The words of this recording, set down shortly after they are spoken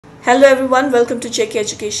Hello everyone, welcome to JK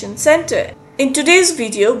Education Center. In today's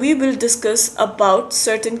video, we will discuss about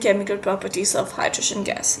certain chemical properties of hydrogen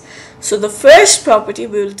gas. So the first property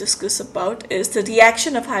we will discuss about is the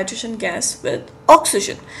reaction of hydrogen gas with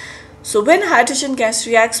oxygen. So when hydrogen gas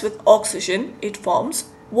reacts with oxygen, it forms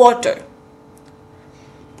water.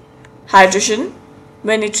 Hydrogen,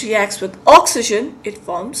 when it reacts with oxygen, it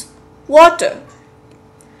forms water.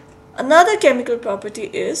 Another chemical property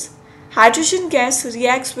is hydrogen gas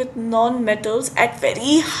reacts with non-metals at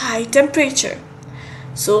very high temperature.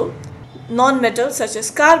 So, non-metals such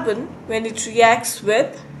as carbon, when it reacts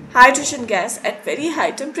with hydrogen gas at very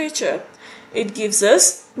high temperature, it gives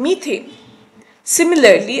us methane.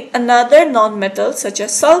 Similarly, another non-metal such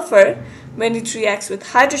as sulfur, when it reacts with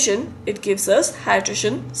hydrogen, it gives us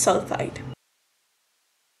hydrogen sulfide.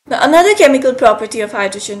 Now, another chemical property of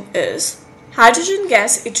hydrogen is hydrogen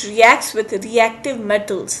gas, it reacts with reactive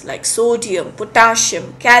metals like sodium,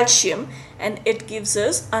 potassium, calcium, and it gives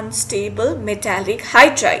us unstable metallic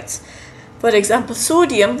hydrides. For example,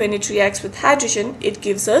 sodium, when it reacts with hydrogen, it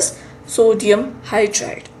gives us sodium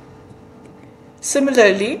hydride.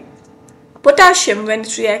 Similarly, potassium, when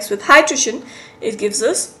it reacts with hydrogen, it gives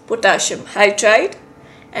us potassium hydride,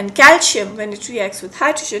 and calcium, when it reacts with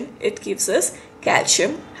hydrogen, it gives us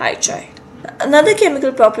calcium hydride. Another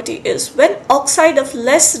chemical property is when oxide of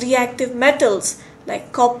less reactive metals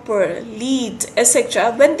like copper, lead,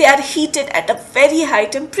 etc., when they are heated at a very high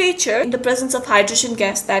temperature in the presence of hydrogen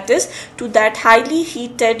gas, that is, to that highly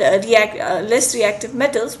heated less reactive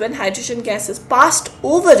metals, when hydrogen gas is passed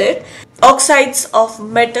over it, oxides of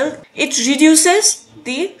metal, it reduces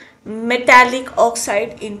the metallic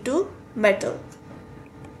oxide into metal.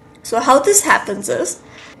 So how this happens is,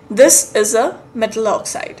 this is a metal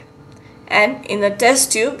oxide. And in a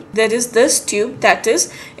test tube, there is this tube that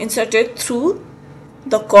is inserted through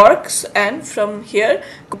the corks, and from here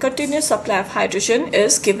continuous supply of hydrogen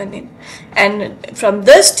is given in, and from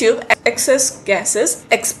this tube excess gas is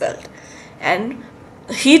expelled, and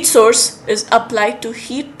heat source is applied to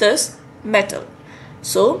heat this metal.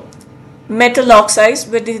 So metal oxides,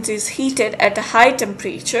 when it is heated at a high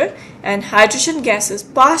temperature and hydrogen gas is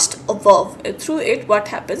passed through it, what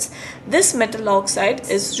happens? This metal oxide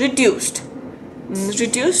is reduced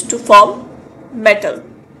to form metal.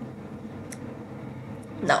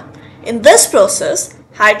 Now, in this process,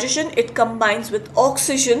 hydrogen, it combines with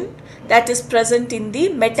oxygen that is present in the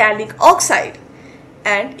metallic oxide,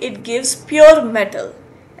 and it gives pure metal.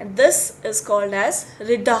 And this is called as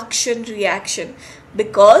reduction reaction,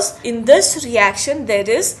 because in this reaction there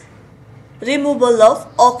is removal of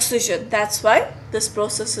oxygen. That's why this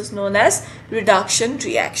process is known as reduction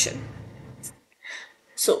reaction.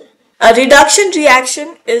 So, a reduction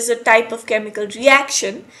reaction is a type of chemical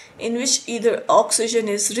reaction in which either oxygen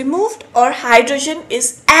is removed or hydrogen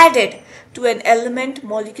is added to an element,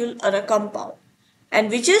 molecule, or a compound. And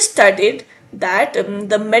we just studied that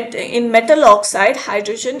in metal oxide,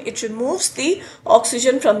 hydrogen, it removes the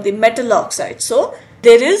oxygen from the metal oxide. So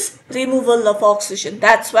there is removal of oxygen.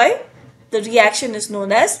 That's why the reaction is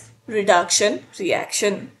known as reduction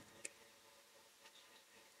reaction.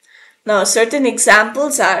 Now certain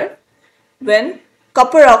examples are when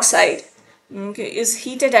copper oxide is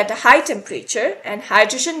heated at a high temperature and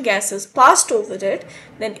hydrogen gas is passed over it,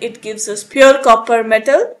 then it gives us pure copper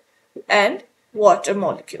metal and water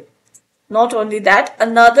molecule. Not only that,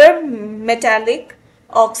 another metallic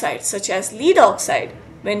oxide such as lead oxide,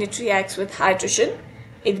 when it reacts with hydrogen,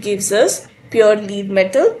 it gives us pure lead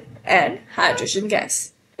metal and hydrogen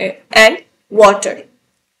gas and water.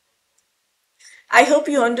 I hope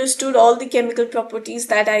you understood all the chemical properties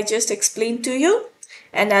that I just explained to you,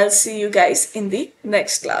 and I'll see you guys in the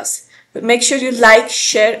next class. But make sure you like,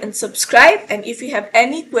 share and subscribe, and if you have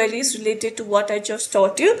any queries related to what I just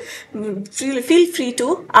taught you, feel free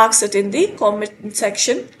to ask it in the comment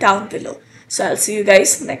section down below. So I'll see you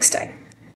guys next time.